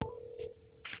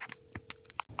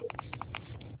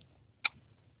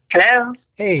Hello.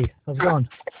 Hey, how's it going?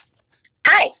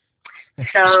 Hi.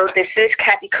 So this is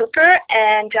Kathy Cooper,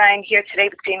 and I'm here today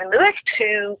with Damon Lewis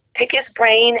to pick his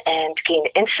brain and gain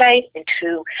insight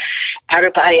into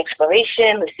outer body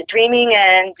exploration, lucid dreaming,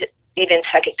 and even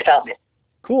psychic development.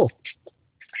 Cool.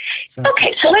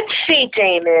 Okay, so let's see,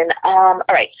 Damon. All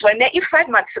right, so I met you 5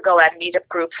 months ago at a meetup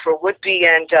group for would-be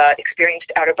and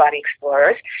experienced outer body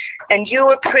explorers, and you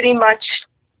were pretty much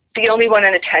the only one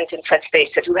in attendance, let's face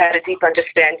it, who had a deep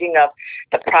understanding of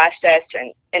the process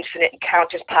and infinite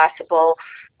encounters possible,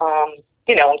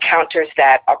 encounters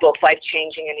that are both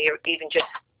life-changing and even just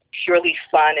purely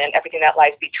fun and everything that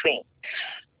lies between.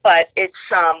 But it's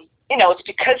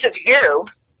because of you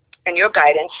and your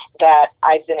guidance that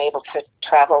I've been able to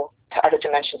travel to other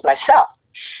dimensions myself.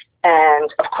 And,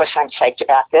 of course, I'm psyched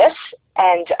about this.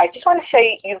 And I just want to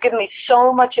say you've given me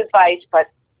so much advice, but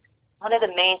one of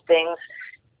the main things,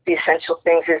 the essential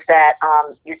things, is that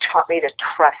you taught me to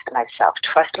trust myself,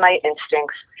 trust my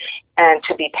instincts, and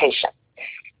to be patient.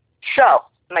 So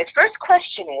my first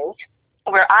question is,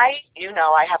 where I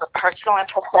have a personal and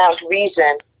profound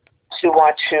reason to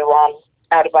want to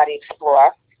out-of-body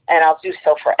explore, and I'll do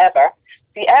so forever,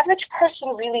 the average person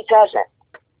really doesn't.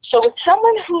 So with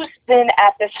someone who's been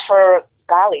at this for,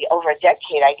 golly, over a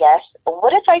decade, I guess,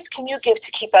 what advice can you give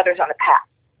to keep others on the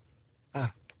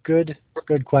path? Good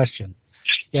question.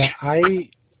 Yeah,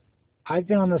 I've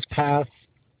been on this path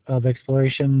of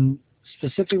exploration,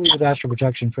 specifically with astral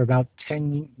projection, for about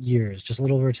 10 years, just a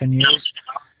little over 10 years.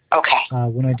 Okay.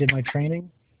 When I did my training,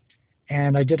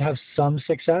 and I did have some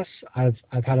success. I've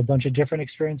had a bunch of different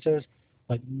experiences,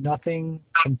 but nothing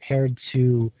compared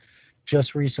to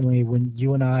just recently when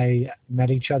you and I met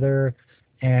each other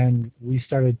and we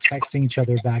started texting each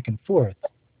other back and forth.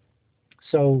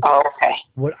 So Okay.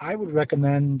 what I would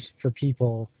recommend for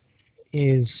people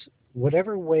is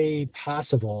whatever way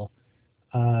possible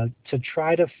to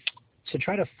try to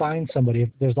find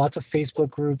somebody. There's lots of Facebook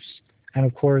groups, and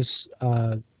of course,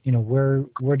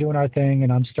 we're doing our thing,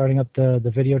 and I'm starting up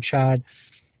the video chat,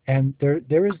 and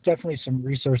there is definitely some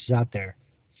resources out there.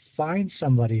 Find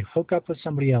somebody, hook up with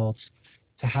somebody else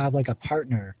to have like a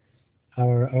partner,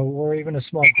 or even a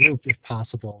small group if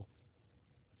possible,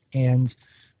 and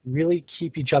really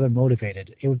keep each other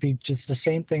motivated. It would be just the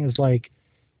same thing as like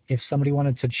if somebody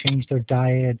wanted to change their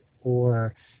diet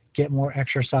or get more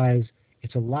exercise.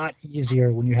 It's a lot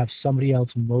easier when you have somebody else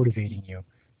motivating you.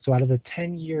 So out of the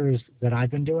 10 years that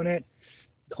I've been doing it,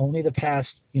 only the past,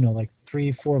 like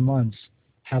 3-4 months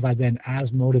have I been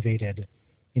as motivated,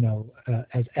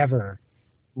 as ever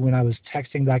when I was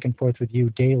texting back and forth with you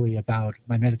daily about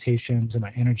my meditations and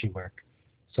my energy work.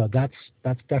 So that's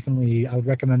definitely, I would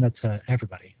recommend that to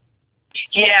everybody.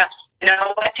 Yeah. You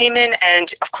know what, Damon? And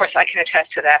of course, I can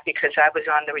attest to that because I was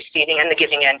on the receiving and the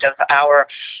giving end of our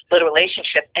little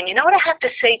relationship. And you know what I have to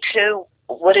say too?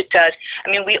 What it does. I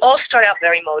mean, we all start out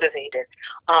very motivated.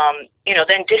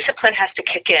 Then discipline has to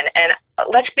kick in. And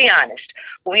let's be honest,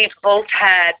 we've both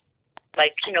had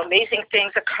amazing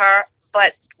things occur,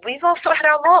 but we've also had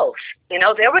our lows.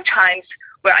 There were times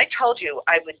where I told you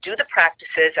I would do the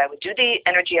practices, I would do the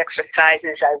energy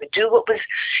exercises, I would do what was,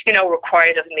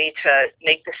 required of me to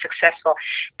make this successful.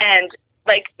 And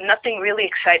nothing really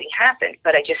exciting happened,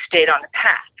 but I just stayed on the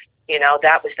path.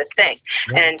 That was the thing.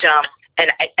 Yeah.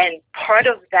 And part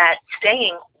of that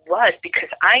staying was because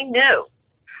I knew,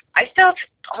 I felt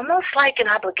almost like an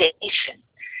obligation,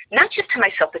 not just to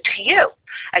myself, but to you.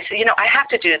 I said, I have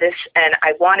to do this, and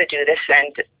I want to do this,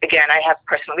 and again, I have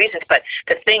personal reasons, but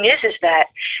the thing is that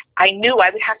I knew I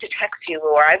would have to text you,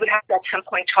 or I would have to at some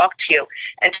point talk to you,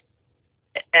 and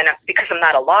because I'm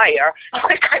not a liar,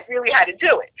 I really had to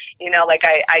do it,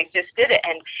 I just did it,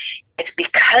 and it's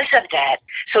because of that.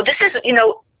 So this is,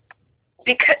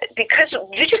 because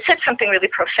you just said something really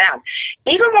profound.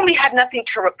 Even when we had nothing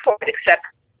to report except,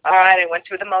 all right, I went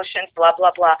through the motions, blah,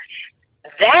 blah, blah,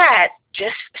 that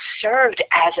just served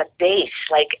as a base,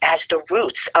 as the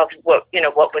roots of what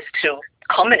was to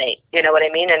culminate. You know what I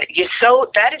mean? And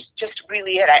that is just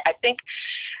really it. I think,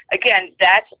 again,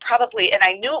 that's probably, and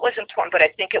I knew it was important, but I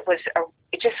think it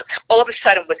just all of a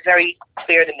sudden was very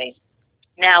clear to me.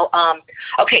 Now,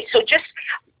 okay, so just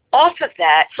off of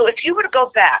that, so if you were to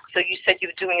go back, so you said you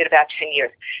were doing it about 10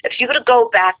 years. If you were to go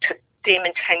back to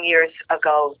Damon 10 years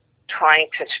ago trying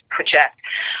to project,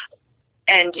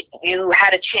 and you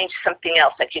had to change something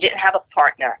else, like you didn't have a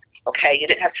partner, okay, you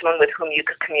didn't have someone with whom you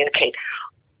could communicate,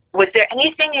 was there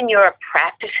anything in your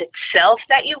practice itself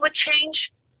that you would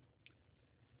change?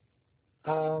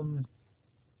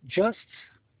 Just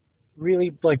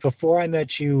really, before I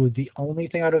met you, the only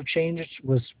thing I would have changed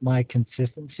was my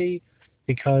consistency,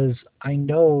 because I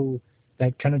know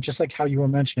that kind of just like how you were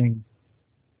mentioning,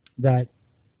 that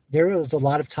there is a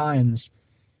lot of times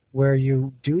where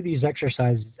you do these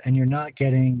exercises and you're not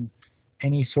getting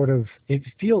any sort of, it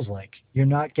feels like you're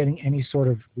not getting any sort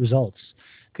of results,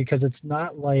 because it's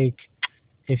not like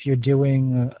if you're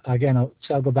doing, again,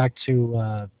 I'll go back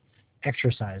to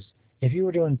exercise. If you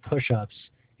were doing push-ups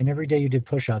and every day you did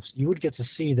push-ups, you would get to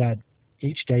see that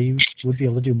each day you would be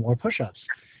able to do more push-ups.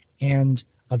 And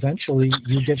eventually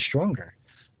you get stronger.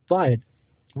 But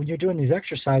when you're doing these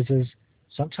exercises,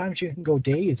 sometimes you can go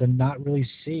days and not really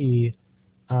see,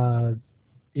 uh,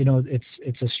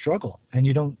 it's a struggle, and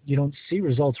you don't see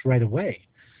results right away.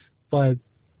 But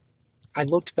I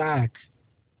looked back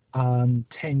on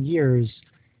 10 years,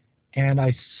 and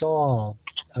I saw,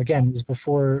 again, it was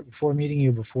before meeting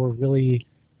you, before really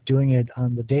doing it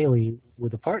on the daily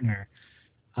with a partner.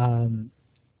 Um,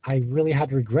 I really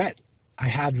had regret. I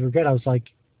had regret. I was like,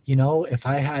 if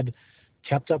I had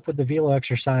kept up with the velo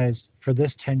exercise for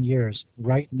this 10 years,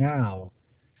 right now,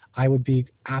 I would be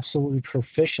absolutely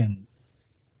proficient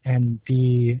and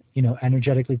be,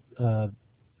 energetically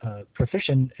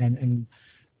proficient, and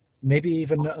maybe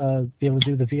even be able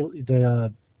to do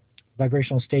the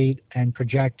vibrational state and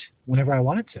project whenever I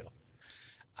wanted to,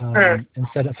 Hmm.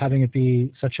 instead of having it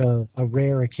be such a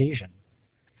rare occasion.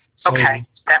 So, Okay,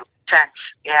 that makes sense.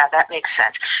 Yeah, that makes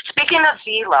sense. Speaking of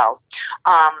velo,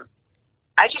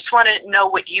 I just want to know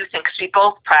what you think, because we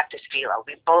both practice velo.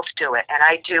 We both do it, and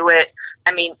I do it.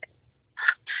 I mean,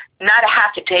 not a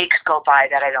half a day could go by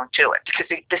that I don't do it, because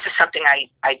this is something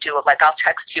I do. Like, I'll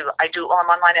text you. I do it while I'm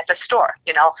online at the store.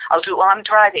 I'll do it while I'm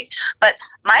driving. But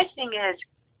my thing is,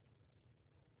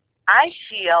 I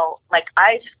feel like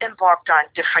I've embarked on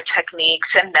different techniques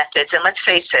and methods, and let's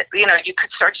face it, you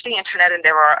could search the internet and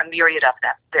there are a myriad of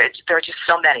them. There are just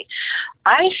so many.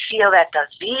 I feel that the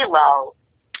velo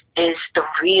is the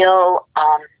real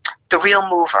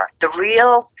mover,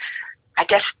 I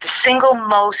guess, the single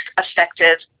most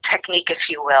effective technique, if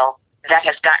you will, that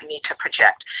has gotten me to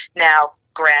project. Now,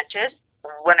 granted,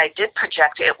 when I did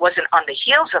project, it wasn't on the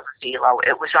heels of a velo.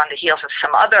 It was on the heels of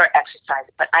some other exercise,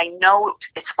 but I know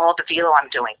it's all the velo I'm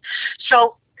doing.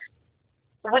 So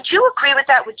would you agree with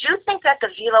that? Would you think that the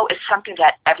velo is something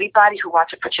that everybody who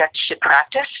wants to project should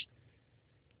practice?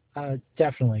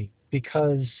 definitely,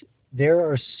 because there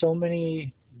are so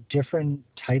many different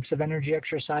types of energy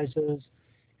exercises,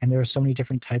 and there are so many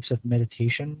different types of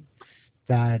meditation,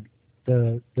 that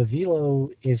the velo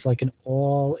is like an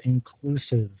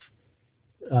all-inclusive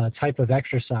type of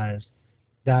exercise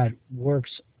that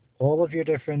works all of your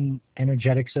different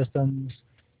energetic systems.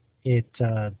 It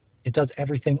does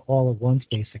everything all at once,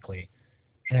 basically,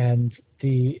 and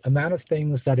the amount of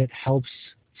things that it helps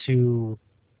to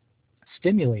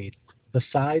stimulate,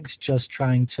 besides just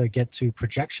trying to get to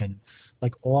projection,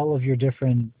 like all of your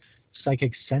different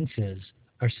psychic senses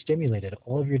are stimulated,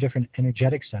 all of your different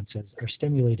energetic senses are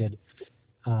stimulated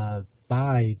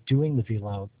by doing the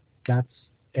velo. That's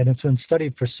and it's been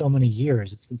studied for so many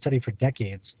years. It's been studied for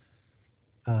decades.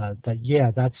 That's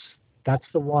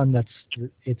the one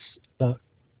it's the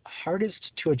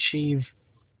hardest to achieve,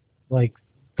 like,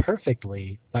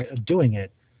 perfectly by doing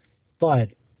it, but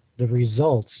the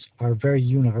results are very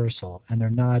universal, and they're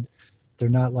not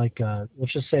like,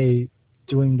 let's just say,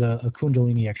 doing a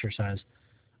Kundalini exercise.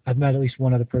 I've met at least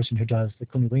one other person who does the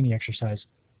Kundalini exercise,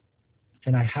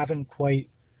 and I haven't quite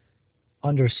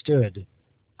understood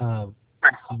uh,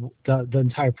 the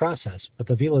entire process. But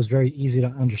the velo is very easy to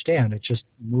understand. It's just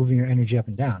moving your energy up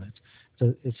and down.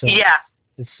 Yeah,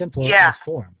 It's simpler in yeah. its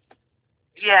form.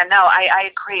 Yeah, no, I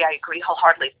agree. I agree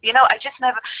wholeheartedly.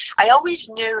 I always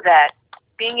knew that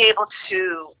being able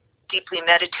to deeply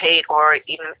meditate, or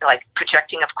even like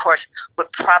projecting, of course,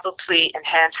 would probably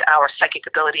enhance our psychic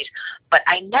abilities. But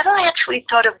I never actually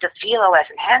thought of the velo as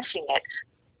enhancing it,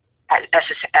 as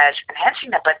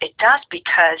enhancing that. But it does,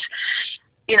 because,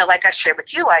 like I shared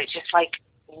with you, I just like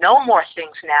know more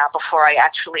things now before I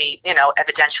actually,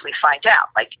 evidentially find out.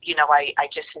 Like, I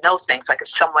just know things. Like,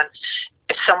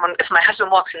 if my husband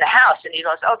walks in the house and he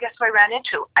goes, "Oh, guess who I ran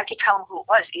into?" I could tell him who it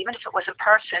was, even if it was a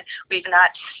person we've not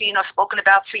seen or spoken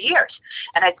about for years.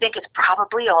 And I think it's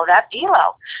probably all that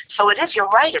velo. So it is. You're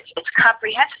right. It's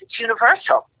comprehensive. It's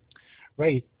universal.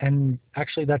 Right, and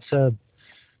actually,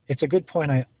 it's a good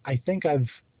point. I think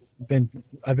been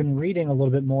I've been reading a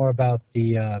little bit more about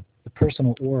the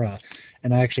personal aura,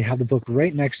 and I actually have the book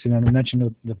right next to me. I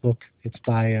mentioned the book. It's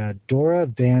by Dora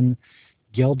van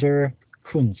Gelder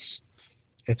Kunz.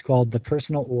 It's called The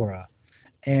Personal Aura,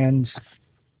 and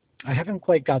I haven't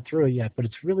quite got through it yet, but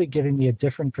it's really giving me a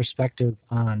different perspective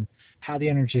on how the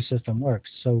energy system works.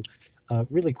 So,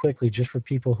 really quickly, just for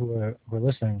people who are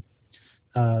listening,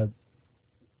 uh,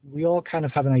 we all kind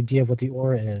of have an idea of what the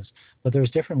aura is, but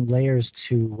there's different layers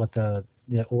to what the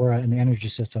aura and the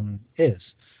energy system is.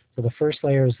 So the first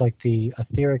layer is like the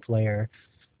etheric layer.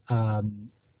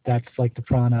 That's like the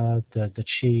prana, the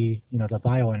chi, the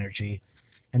bioenergy.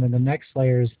 And then the next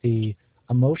layer is the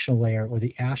emotional layer or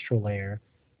the astral layer,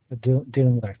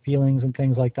 dealing with our feelings and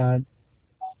things like that.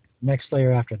 Next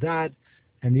layer after that,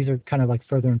 and these are kind of like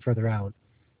further and further out.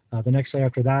 The next layer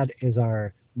after that is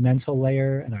our mental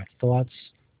layer and our thoughts,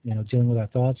 dealing with our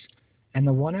thoughts. And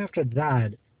the one after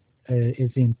that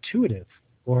is the intuitive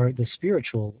or the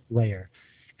spiritual layer.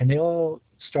 And they all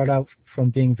start out from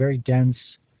being very dense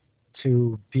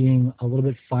to being a little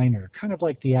bit finer, kind of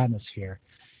like the atmosphere.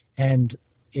 And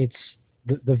it's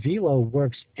the velo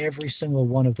works every single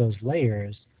one of those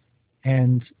layers.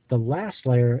 And the last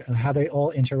layer, how they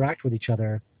all interact with each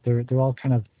other, they're all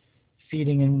kind of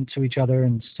feeding into each other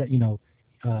and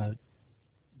uh,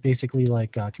 basically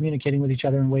like communicating with each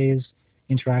other in ways,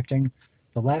 interacting.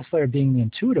 The last layer being the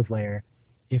intuitive layer.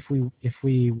 If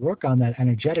we work on that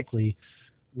energetically,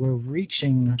 we're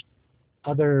reaching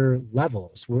other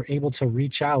levels. We're able to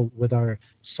reach out with our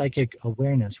psychic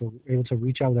awareness. We're able to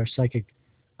reach out with our psychic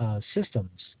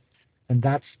systems, and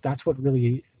that's what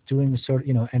really doing the sort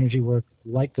of energy work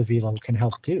like the velo can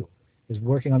help do, is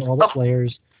working on all those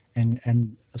layers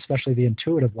and especially the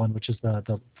intuitive one, which is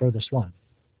the furthest one.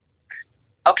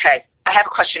 Okay, I have a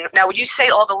question. Now, when you say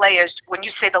all the layers, when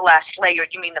you say the last layer,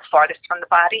 you mean the farthest from the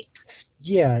body?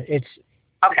 Yeah, it's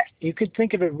okay. You could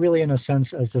think of it really in a sense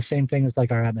as the same thing as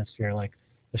like our atmosphere, like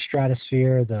the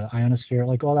stratosphere, the ionosphere,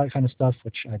 like all that kind of stuff,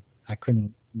 which I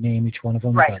couldn't name each one of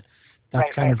them, right. but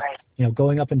that's kind of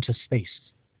going up into space.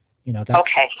 That's,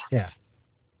 okay. Yeah.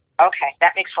 Okay,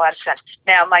 that makes a lot of sense.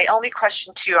 Now, my only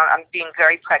question to you, I'm being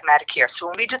very pragmatic here. So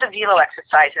when we do the velo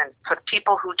exercise, and for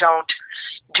people who don't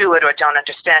do it or don't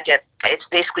understand it, it's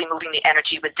basically moving the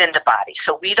energy within the body.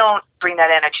 So we don't bring that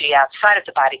energy outside of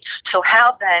the body. So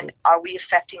how then are we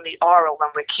affecting the aura when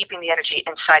we're keeping the energy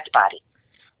inside the body?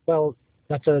 Well,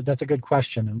 that's a good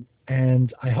question,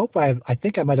 and I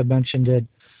think I might have mentioned it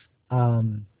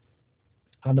on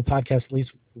the podcast at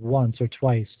least once or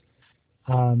twice.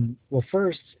 Well,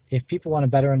 first, if people want a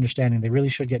better understanding, they really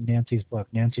should get Nancy's book,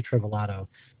 Nancy Trivolato,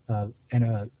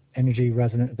 Energy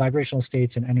Resonance, Vibrational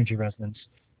States and Energy Resonance.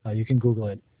 You can Google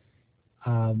it.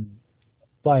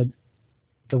 But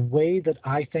the way that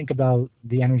I think about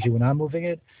the energy when I'm moving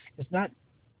it is not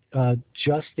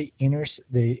just the inner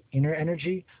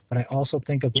energy, but I also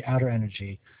think of the outer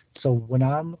energy. So when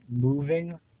I'm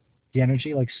moving the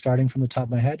energy, like starting from the top of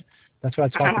my head, that's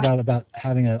what I talked about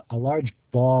having a large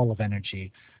ball of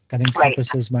energy that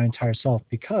encompasses my entire self,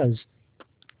 because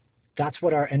that's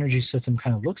what our energy system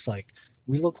kind of looks like.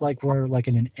 We look like we're like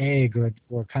in an egg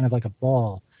or kind of like a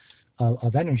ball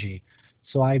of energy.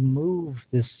 So I move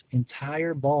this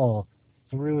entire ball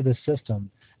through the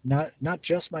system, not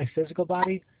just my physical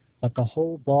body, but the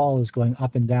whole ball is going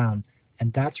up and down,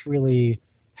 and that's really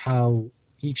how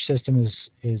each system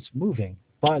is moving.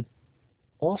 But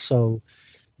also,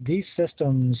 these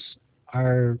systems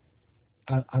are,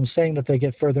 I'm saying that they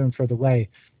get further and further away,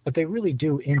 but they really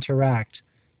do interact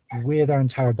with our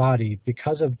entire body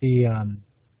because of the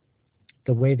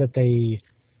way that they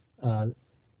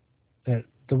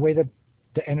the way that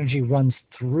the energy runs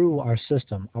through our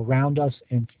system, around us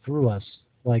and through us,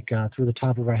 like through the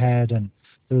top of our head and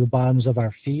through the bottoms of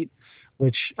our feet,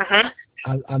 which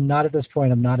I'm not at this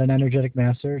point. I'm not an energetic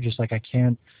master, just like I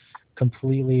can't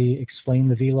completely explain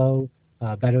the velo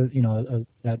better,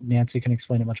 that Nancy can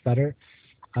explain it much better.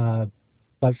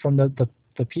 But from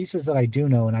the pieces that I do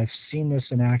know, and I've seen this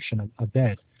in action a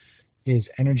bit, is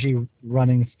energy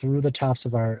running through the tops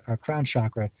of our crown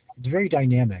chakra. It's very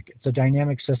dynamic. It's a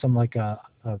dynamic system like I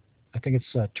think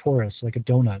it's a torus, like a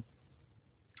donut,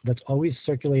 that's always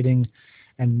circulating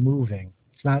and moving.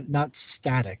 It's not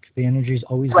static. The energy is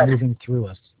always moving through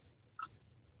us.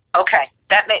 Okay,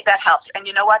 that helps. And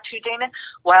you know what, too, Damon?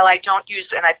 While I don't use,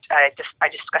 and I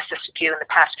discussed this with you in the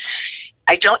past,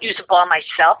 I don't use a ball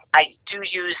myself. I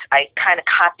kind of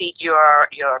copied your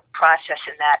process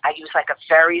in that I use like a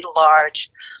very large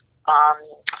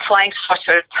flying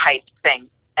saucer type thing,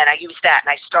 and I use that,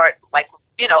 and I start like,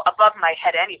 above my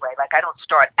head anyway. Like I don't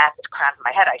start at the crown of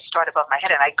my head. I start above my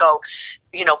head, and I go,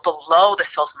 below the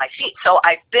soles of my feet. So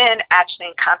I've been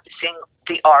actually encompassing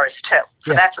the auras too.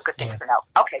 So that's a good thing to know.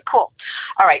 Okay, cool.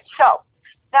 All right. So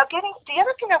now the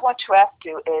other thing I want to ask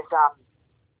you is,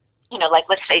 like,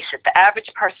 let's face it, the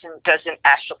average person doesn't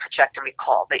astral project and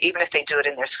recall. Even if they do it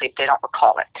in their sleep, they don't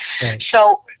recall it. Right.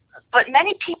 So But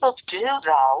many people do,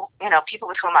 though, people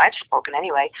with whom I've spoken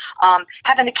anyway,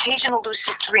 have an occasional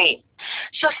lucid dream.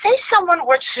 So say someone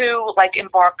were to like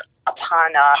embark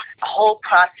upon a whole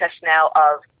process now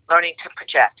of learning to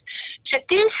project. Should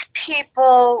these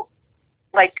people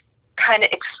like kind of,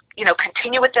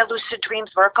 continue with their lucid dreams,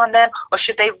 work on them, or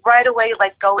should they right away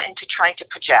like go into trying to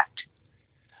project?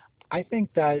 I think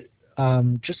that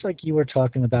just like you were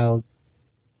talking about,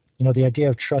 the idea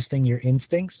of trusting your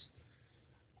instincts,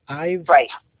 I've Right.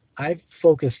 I've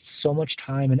focused so much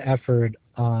time and effort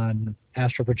on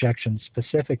astral projection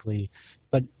specifically,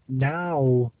 but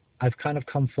now I've kind of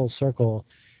come full circle,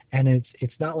 and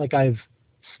it's not like I've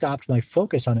stopped my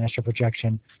focus on astral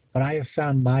projection, but I have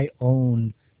found my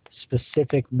own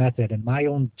specific method and my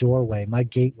own doorway, my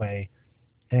gateway,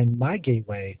 and my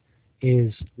gateway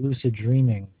is lucid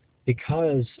dreaming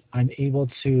because I'm able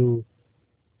to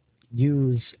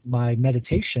use my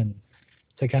meditation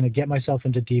to kind of get myself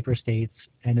into deeper states,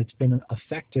 and it's been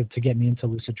effective to get me into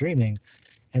lucid dreaming.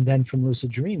 And then from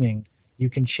lucid dreaming, you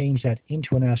can change that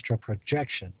into an astral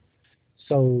projection.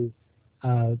 So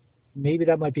uh, maybe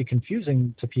that might be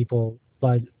confusing to people,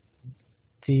 but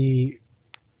the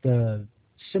the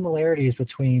similarities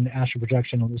between astral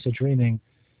projection and lucid dreaming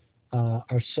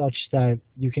are such that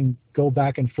you can go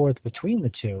back and forth between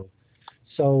the two.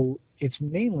 So it's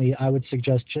mainly, I would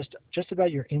suggest, just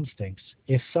about your instincts.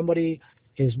 If somebody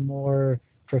is more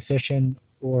proficient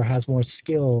or has more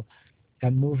skill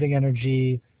at moving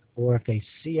energy, or if they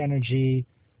see energy,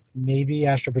 maybe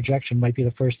astral projection might be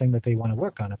the first thing that they want to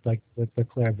work on. If like with the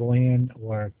clairvoyant,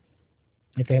 or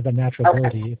if they have the natural Okay.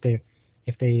 ability, if they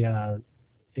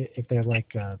if they're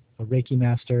like a Reiki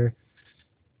master.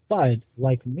 But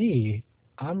like me,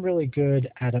 I'm really good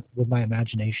at it with my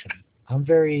imagination. I'm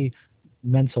very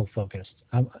mental focused.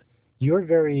 You're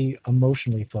very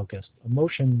emotionally focused.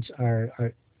 Emotions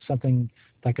are something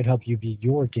that could help you be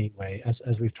your gateway,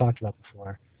 as we've talked about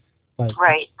before. But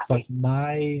Right. but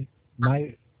my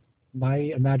my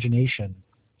imagination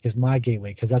is my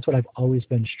gateway because that's what I've always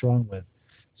been strong with.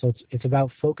 So it's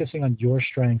about focusing on your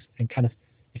strengths and kind of,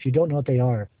 if you don't know what they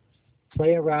are,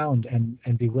 play around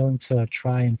and be willing to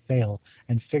try and fail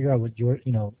and figure out what your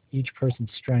each person's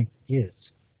strength is.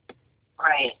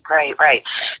 Right, right, right.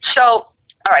 So,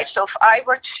 all right. So, if I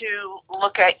were to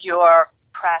look at your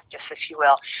practice, if you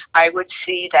will, I would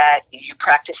see that you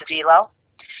practice velo,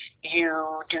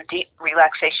 you do deep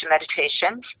relaxation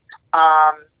meditations,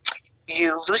 um,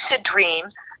 you lucid dream.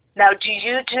 Now, do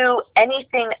you do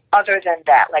anything other than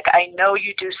that? Like, I know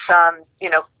you do some,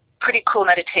 pretty cool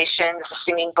meditations,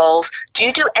 singing bowls. Do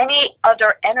you do any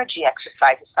other energy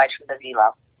exercise aside from the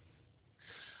velo?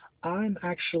 I'm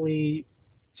actually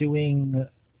doing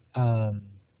um,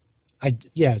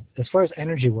 yeah, as far as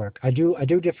energy work, I do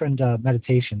different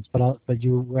meditations, but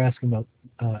you were asking about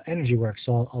energy work,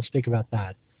 so I'll speak about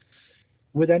that.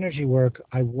 With energy work,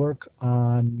 I work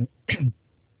on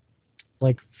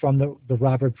like from the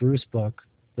Robert Bruce book,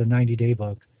 the 90-day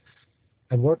book.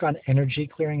 I work on energy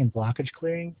clearing and blockage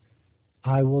clearing.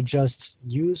 I will just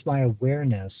use my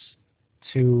awareness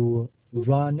to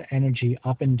run energy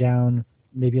up and down,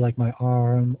 maybe like my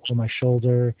arm or my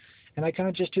shoulder. And I kind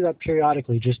of just do that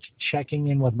periodically, just checking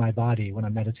in with my body when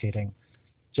I'm meditating,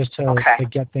 just Okay, to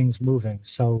get things moving.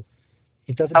 So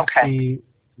it doesn't have to okay. be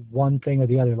one thing or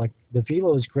the other. Like the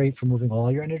velo is great for moving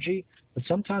all your energy, but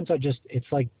sometimes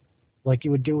it's like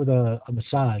you would do with a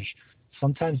massage.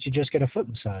 Sometimes you just get a foot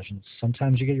massage, and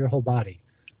sometimes you get your whole body.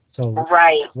 So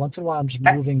Right. once in a while, I'm just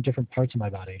moving different parts of my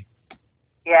body.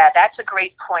 Yeah, that's a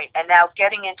great point. And now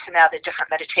getting into now the different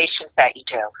meditations that you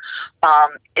do,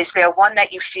 is there one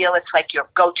that you feel it's like your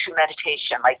go-to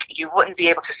meditation, like you wouldn't be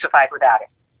able to survive without it?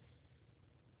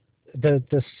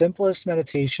 The simplest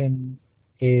meditation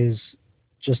is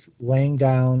just laying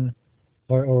down,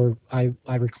 or I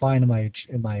recline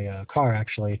in my car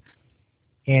actually,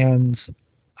 and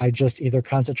I just either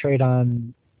concentrate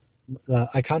on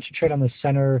the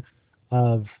center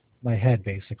of my head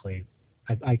basically.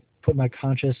 I put my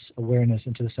conscious awareness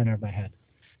into the center of my head.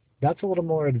 That's a little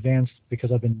more advanced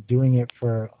because I've been doing it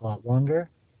for a lot longer.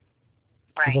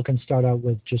 People Right. can start out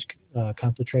with just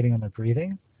concentrating on their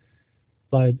breathing,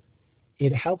 but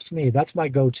it helps me. That's my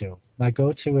go-to. My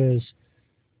go-to is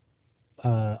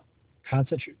uh,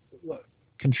 concentrate,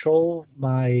 control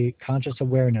my conscious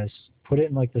awareness, put it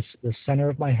in like the center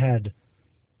of my head,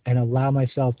 and allow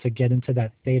myself to get into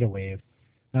that theta wave.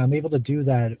 Now I'm able to do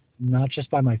that not just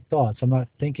by my thoughts. I'm not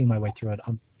thinking my way through it.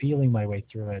 I'm feeling my way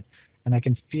through it, and I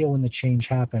can feel when the change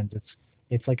happens.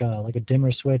 It's like a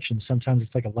dimmer switch, and sometimes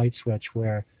it's like a light switch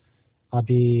where I'll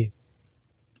be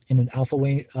in an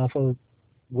alpha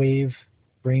wave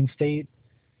brain state,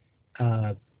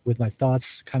 with my thoughts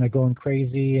kind of going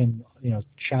crazy and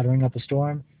chattering up a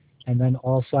storm, and then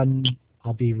all of a sudden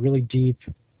I'll be really deep,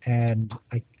 and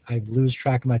I lose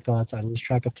track of my thoughts. I lose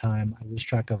track of time. I lose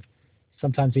track of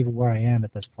sometimes even where I am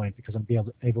at this point because I'm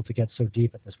able to get so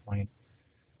deep at this point.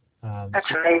 That's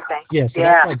amazing. Yeah, so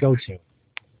that's my go-to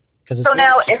because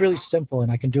it's really simple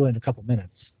and I can do it in a couple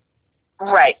minutes.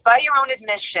 Right. By your own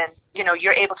admission,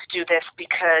 you're able to do this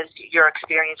because you're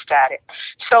experienced at it.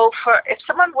 So if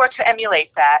someone were to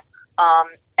emulate that,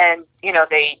 and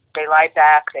they lie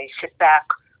back, they sit back,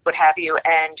 what have you,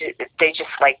 and they just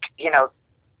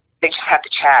they just have to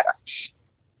chatter.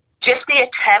 Just the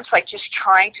attempts, like just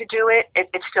trying to do it,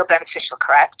 it's still beneficial,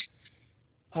 correct?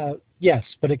 Yes,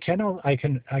 but I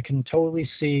can totally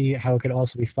see how it could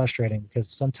also be frustrating because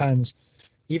sometimes,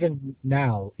 even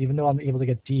now, even though I'm able to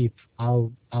get deep,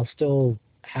 I'll still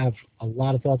have a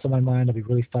lot of thoughts on my mind. I'll be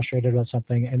really frustrated about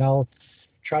something, and I'll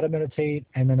try to meditate.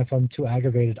 And then if I'm too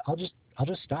aggravated, I'll just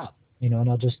stop, and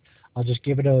I'll just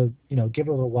give it a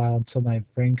little while until my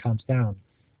brain calms down.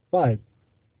 But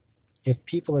if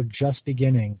people are just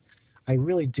beginning, I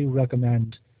really do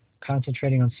recommend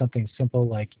concentrating on something simple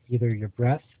like either your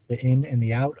breath, the in and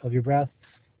the out of your breath,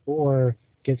 or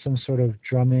get some sort of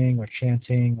drumming or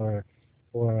chanting or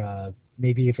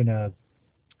maybe even a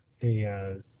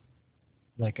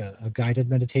guided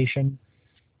meditation.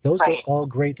 Those are all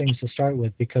great things to start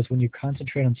with because when you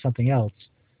concentrate on something else,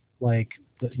 like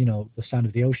the sound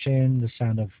of the ocean, the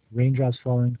sound of raindrops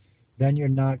falling, then you're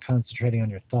not concentrating on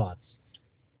your thoughts,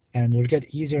 and it'll get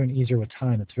easier and easier with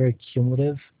time. It's very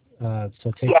cumulative, so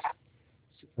it takes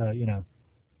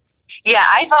Yeah,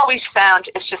 I've always found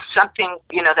it's just something,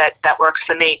 that works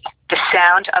for me. The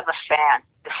sound of a fan.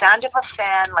 The sound of a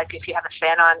fan, like if you have a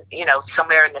fan on,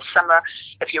 somewhere in the summer,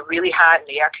 if you're really hot and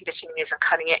the air conditioning isn't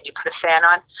cutting it and you put a fan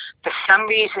on, for some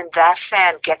reason that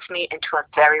fan gets me into a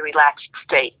very relaxed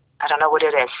state. I don't know what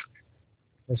it is.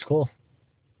 That's cool.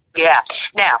 Yeah.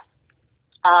 Now,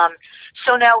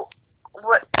 so now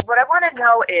what I want to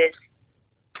know is,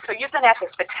 so you've been at this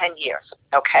for 10 years,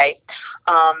 okay?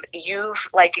 You've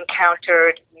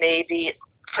encountered maybe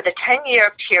for the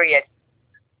 10-year period,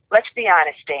 let's be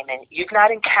honest, Damon, you've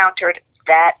not encountered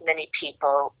that many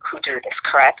people who do this,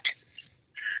 correct?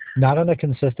 Not on a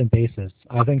consistent basis.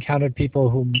 I've encountered people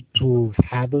who've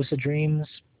had lucid dreams,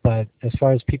 but as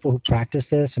far as people who practice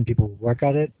this and people who work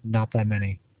at it, not that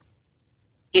many.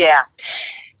 Yeah.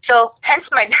 So hence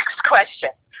my next question.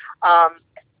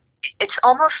 It's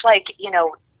almost like,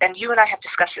 and you and I have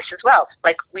discussed this as well,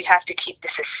 like we have to keep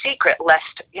this a secret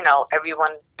lest,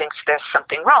 everyone thinks there's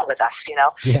something wrong with us,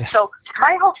 Yeah. So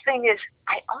my whole thing is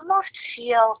I almost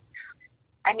feel,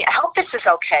 I hope this is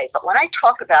okay, but when I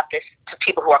talk about this to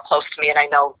people who are close to me and I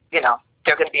know,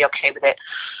 they're going to be okay with it,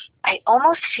 I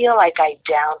almost feel like I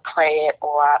downplay it,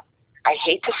 or I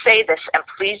hate to say this, and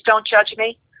please don't judge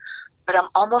me, but I'm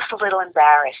almost a little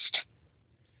embarrassed.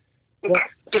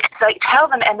 Because I tell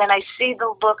them, and then I see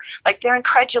the look, like they're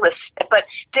incredulous, but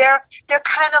they're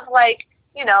kind of like,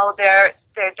 they're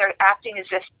acting as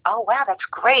if, oh wow, that's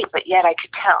great, but yet I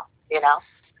could tell,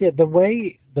 Yeah, the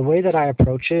way that I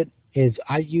approach it is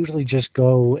I usually just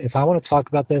go, if I want to talk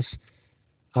about this,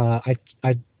 I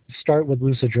start with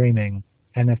lucid dreaming,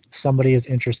 and if somebody is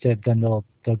interested, then they'll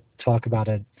talk about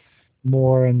it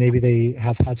more, and maybe they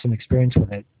have had some experience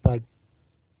with it. But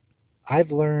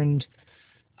I've learned.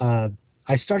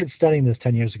 I started studying this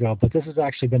 10 years ago, but this has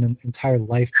actually been an entire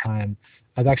lifetime.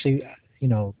 I've actually,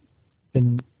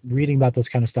 been reading about this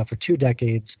kind of stuff for 2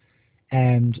 decades,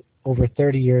 and over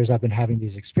 30 years I've been having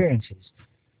these experiences.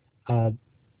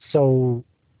 So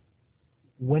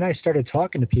when I started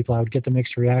talking to people, I would get the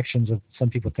mixed reactions of some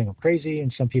people think I'm crazy,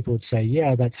 and some people would say,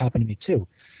 yeah, that's happened to me too.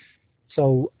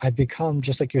 So I've become,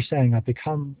 just like you're saying, I've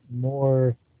become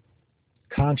more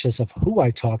conscious of who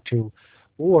I talk to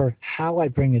or how I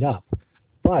bring it up.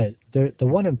 But the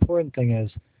one important thing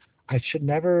is I should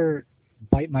never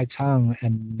bite my tongue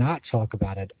and not talk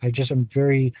about it. I just am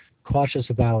very cautious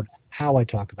about how I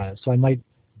talk about it. So I might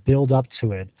build up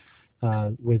to it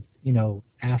with,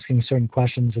 asking certain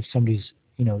questions of somebody's,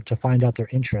 to find out their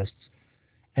interests.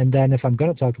 And then if I'm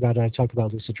going to talk about it, I talk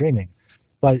about lucid dreaming.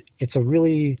 But it's a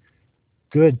really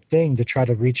good thing to try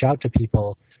to reach out to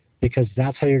people because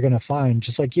that's how you're going to find,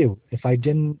 just like you. If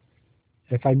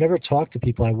I never talked to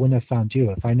people, I wouldn't have found you.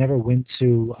 If I never went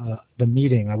to the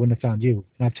meeting, I wouldn't have found you.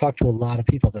 And I've talked to a lot of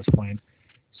people at this point.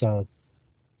 So,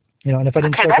 and if I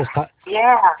didn't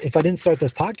if I didn't start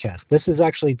this podcast, this is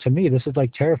actually, to me, this is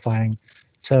like terrifying.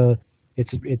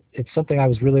 It's something I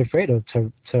was really afraid of,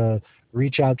 to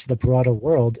reach out to the broader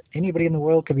world. Anybody in the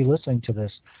world could be listening to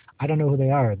this. I don't know who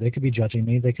they are. They could be judging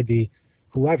me. They could be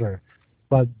whoever.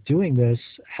 But doing this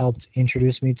helped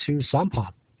introduce me to Som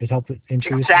Pop. It helped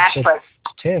introduce me Exactly. to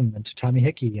Tim and to Tommy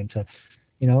Hickey and to,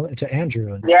 and to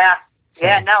Andrew. And Yeah. so,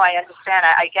 Yeah, no, I understand.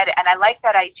 I get it. And I like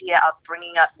that idea of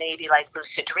bringing up maybe like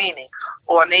lucid dreaming,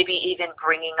 or maybe even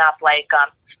bringing up like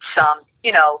some,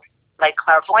 like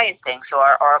clairvoyant things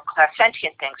or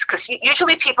clairsentient things. Because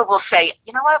usually people will say,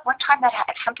 you know what, one time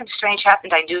something strange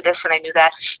happened, I knew this and I knew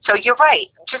that. So you're right.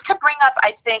 Just to bring up,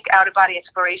 I think, out-of-body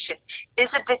exploration is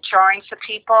a bit jarring for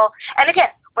people. And again,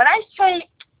 when I say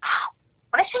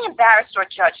embarrassed or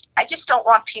judged, I just don't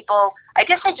want people, I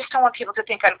guess I just don't want people to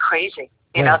think I'm crazy.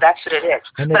 Right. That's what it is.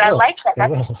 And But I will. like that. They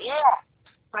will. Yeah.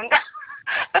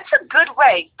 That's a good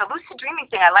way. The lucid dreaming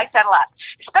thing, I like that a lot.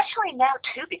 Especially now,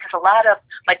 too, because a lot of,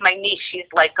 like my niece, she's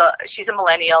a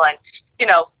millennial, and,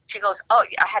 she goes, oh,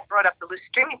 I had brought up the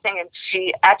lucid dreaming thing, and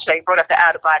she actually brought up the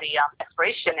out-of-body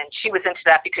exploration, and she was into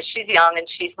that because she's young and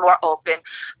she's more open.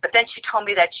 But then she told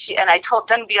me that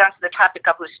then we got onto the topic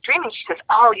of lucid dreaming. She says,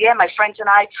 oh, yeah, my friends and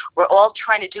I, we're all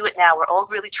trying to do it now. We're all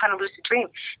really trying to lucid dream.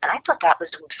 And I thought that was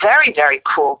very, very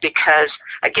cool because,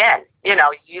 again, you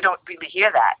don't really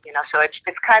hear that, so it's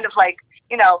kind of like,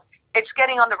 it's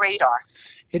getting on the radar.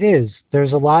 It is.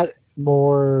 There's a lot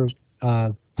more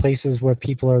places where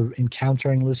people are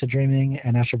encountering lucid dreaming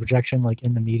and astral projection, like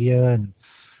in the media and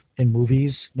in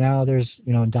movies. Now there's,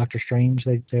 in Doctor Strange,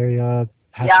 they have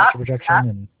astral projection.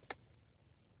 And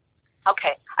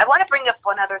okay, I want to bring up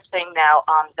one other thing now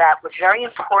that was very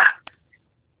important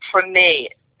for me,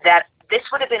 that this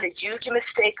would have been a huge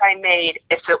mistake I made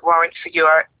if it weren't for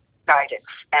your guidance.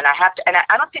 And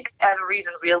I don't think I ever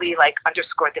even really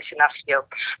underscored this enough to you.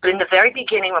 But in the very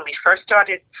beginning, when we first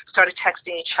started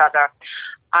texting each other,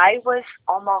 I was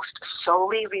almost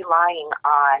solely relying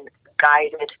on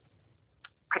guided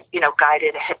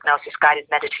hypnosis, guided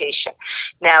meditation.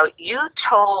 Now, you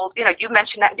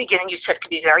mentioned that in the beginning. You said it could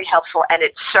be very helpful, and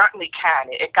it certainly can.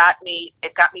 It got me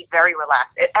very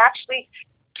relaxed. It actually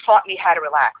taught me how to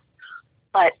relax.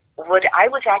 But what I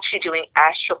was actually doing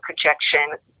astral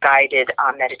projection guided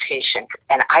meditation,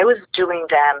 and I was doing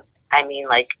them,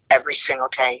 every single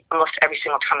day, almost every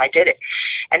single time I did it.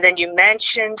 And then you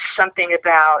mentioned something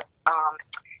about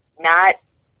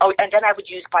and then I would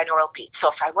use binaural beats. So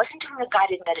if I wasn't doing a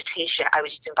guided meditation, I was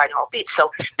using binaural beats.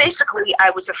 So basically, I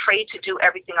was afraid to do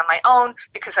everything on my own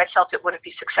because I felt it wouldn't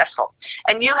be successful.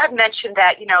 And you had mentioned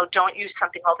that, don't use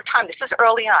something all the time. This was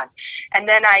early on. And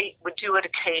then I would do it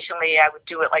occasionally. I would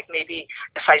do it maybe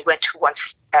if I went to once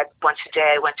a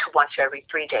day, I went to once every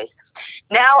 3 days.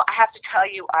 Now, I have to tell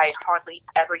you, I hardly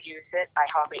ever use it. I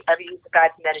hardly ever use the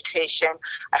guided meditation.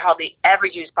 I hardly ever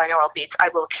use binaural beats. I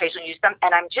will occasionally use them.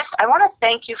 And I want to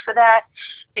thank you for that,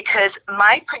 because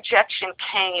my projection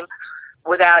came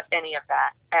without any of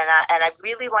that. And I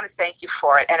really want to thank you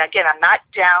for it. And again, I'm not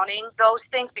downing those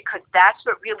things, because that's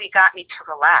what really got me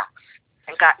to relax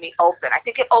and got me open. I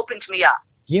think it opened me up.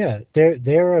 Yeah,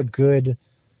 they're a good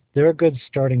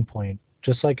starting point.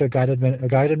 Just like a guided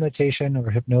meditation or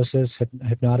hypnosis,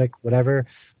 hypnotic, whatever,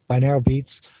 binaural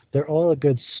beats, they're all a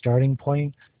good starting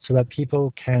point so that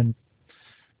people can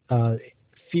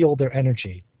feel their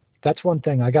energy. That's one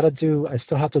thing I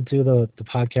still have to do the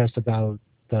podcast about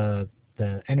the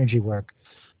energy work,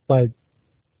 but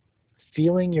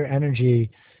feeling your energy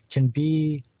can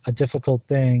be a difficult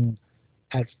thing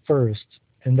at first,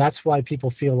 and that's why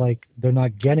people feel like they're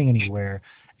not getting anywhere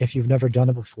if you've never done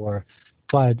it before.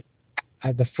 But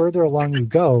the further along you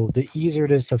go, the easier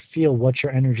it is to feel what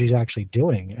your energy is actually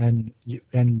doing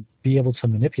and be able to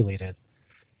manipulate it.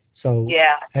 So,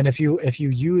 yeah. And if you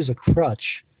use a crutch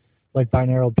like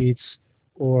binaural beats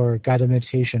or guided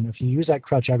meditation, if you use that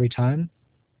crutch every time,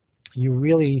 you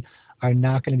really are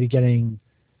not going to be getting.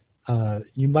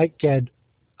 You might get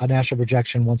an astral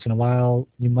projection once in a while.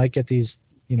 You might get these,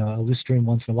 a loose dream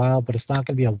once in a while, but it's not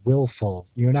going to be a willful.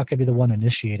 You're not going to be the one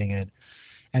initiating it.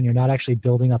 And you're not actually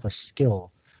building up a skill.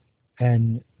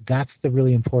 And that's the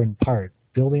really important part,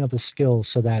 building up a skill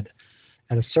so that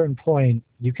at a certain point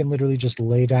you can literally just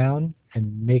lay down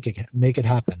and make it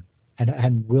happen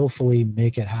and willfully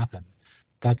make it happen.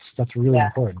 That's really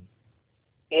important.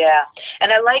 Yeah.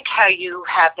 And I like how you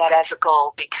have that as a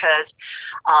goal, because,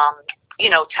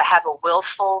 to have a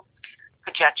willful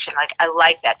projection, I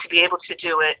like that, to be able to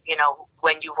do it,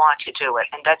 when you want to do it.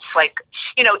 And that's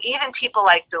even people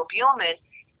like Bill Buellman,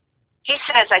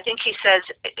 I think he says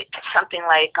something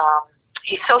like,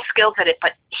 he's so skilled at it,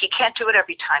 but he can't do it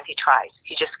every time he tries.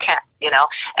 He just can't, And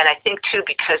I think, too,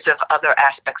 because of other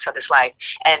aspects of his life.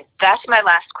 And that's my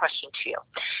last question to you.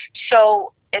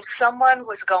 So if someone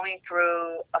was going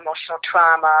through emotional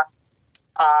trauma,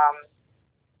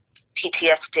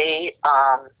 PTSD,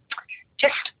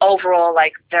 just overall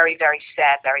like very, very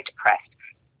sad, very depressed.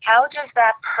 How does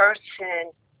that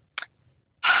person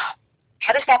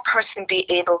how is that person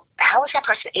able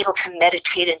to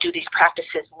meditate and do these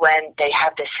practices when they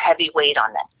have this heavy weight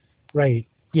on them? Right.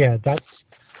 Yeah,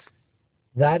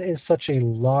 that is such a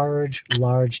large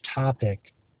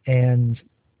topic,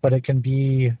 but it can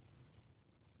be.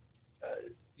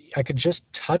 I could just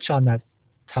touch on that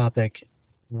topic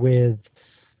with.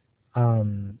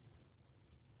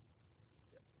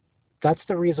 That's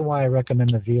the reason why I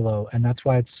recommend the Velo, and that's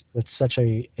why it's such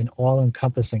an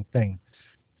all-encompassing thing.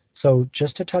 So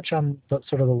just to touch on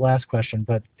sort of the last question,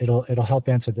 but it'll help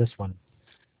answer this one.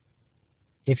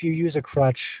 If you use a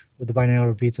crutch with the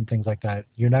binaural beats and things like that,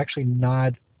 you're actually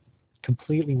not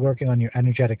completely working on your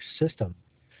energetic system.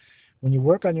 When you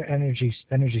work on your energy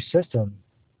system,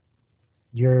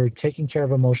 you're taking care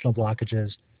of emotional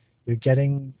blockages. You're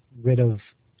getting rid of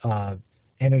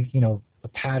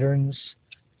patterns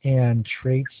and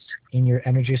traits in your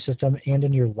energy system and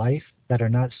in your life that are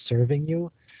not serving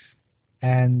you.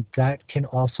 And that can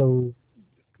also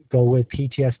go with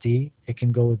PTSD. It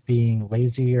can go with being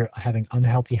lazy or having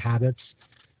unhealthy habits,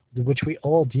 which we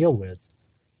all deal with.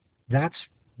 That's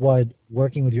what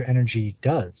working with your energy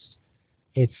does.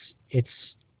 It's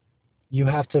you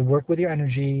have to work with your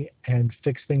energy and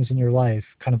fix things in your life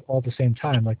kind of all at the same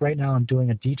time. Like right now I'm doing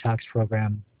a detox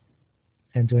program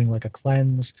and doing like a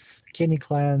cleanse, kidney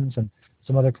cleanse, and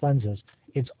some other cleanses.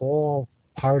 It's all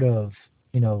part of,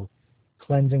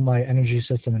 cleansing my energy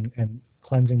system and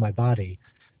cleansing my body.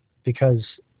 Because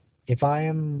if I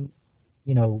am,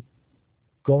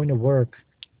 going to work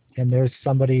and there's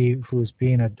somebody who's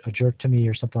being a jerk to me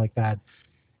or something like that,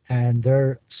 and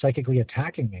they're psychically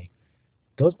attacking me,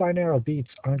 those binaural beats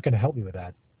aren't going to help me with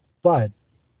that. But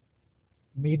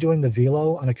me doing the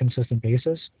Velo on a consistent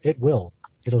basis, it will.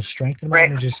 It'll strengthen my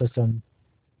energy system.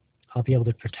 I'll be able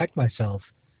to protect myself.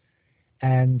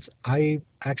 And I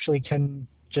actually can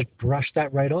just brush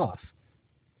that right off.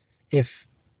 If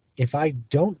I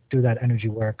don't do that energy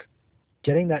work,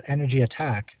 getting that energy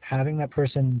attack, having that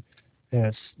person,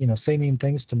 say mean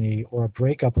things to me, or a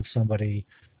breakup with somebody,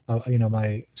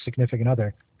 my significant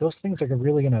other, those things are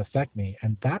really going to affect me.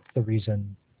 And that's the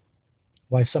reason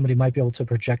why somebody might be able to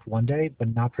project one day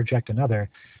but not project another,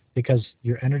 because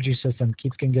your energy system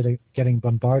keeps getting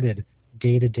bombarded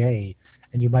day to day,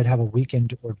 and you might have a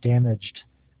weakened or damaged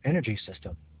energy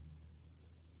system.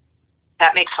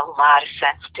 That makes a lot of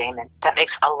sense, Damon. That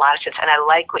makes a lot of sense. And I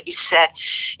like what you said.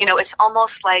 It's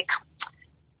almost like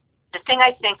the thing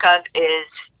I think of is,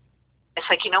 it's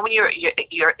like, when you're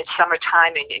it's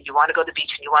summertime and you want to go to the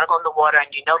beach and you want to go in the water and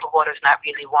the water's not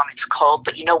really warm, it's cold,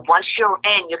 but once you're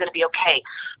in, you're going to be okay.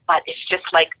 But it's just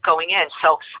like going in.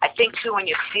 So I think too, when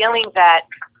you're feeling that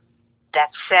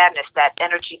sadness, that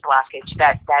energy blockage,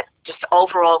 that just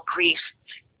overall grief,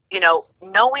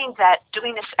 knowing that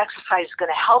doing this exercise is going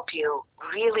to help you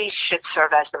really should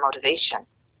serve as the motivation.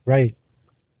 Right.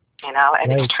 And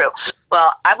right. It's true.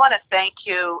 Well, I want to thank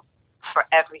you for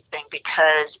everything,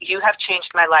 because you have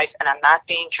changed my life, and I'm not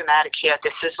being dramatic here.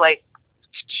 This is like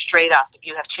straight up.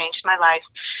 You have changed my life,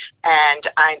 and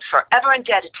I'm forever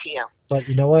indebted to you. But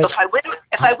you know what? So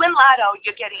if I win Lotto,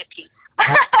 you're getting a piece.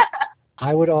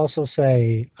 I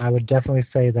would definitely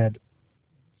say that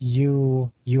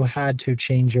you had to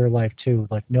change your life too.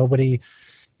 Like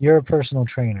you're a personal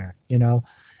trainer,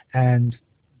 and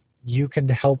you can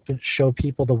help show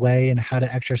people the way and how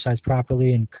to exercise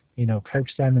properly, and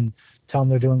coach them and tell them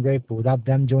they're doing great. But without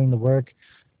them doing the work,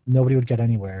 nobody would get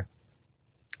anywhere.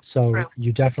 So True.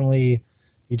 you definitely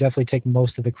take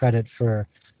most of the credit for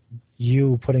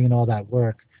you putting in all that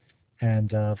work.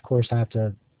 And of course, I have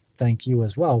to thank you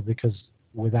as well, because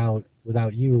without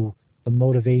you, the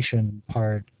motivation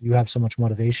part, you have so much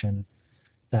motivation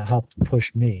that helped push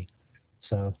me.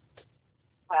 So.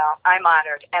 Well, I'm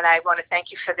honored, and I want to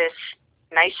thank you for this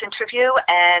nice interview,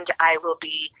 and I will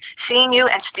be seeing you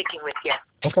and speaking with you.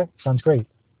 Okay, sounds great.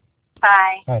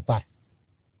 Bye. All right, bye.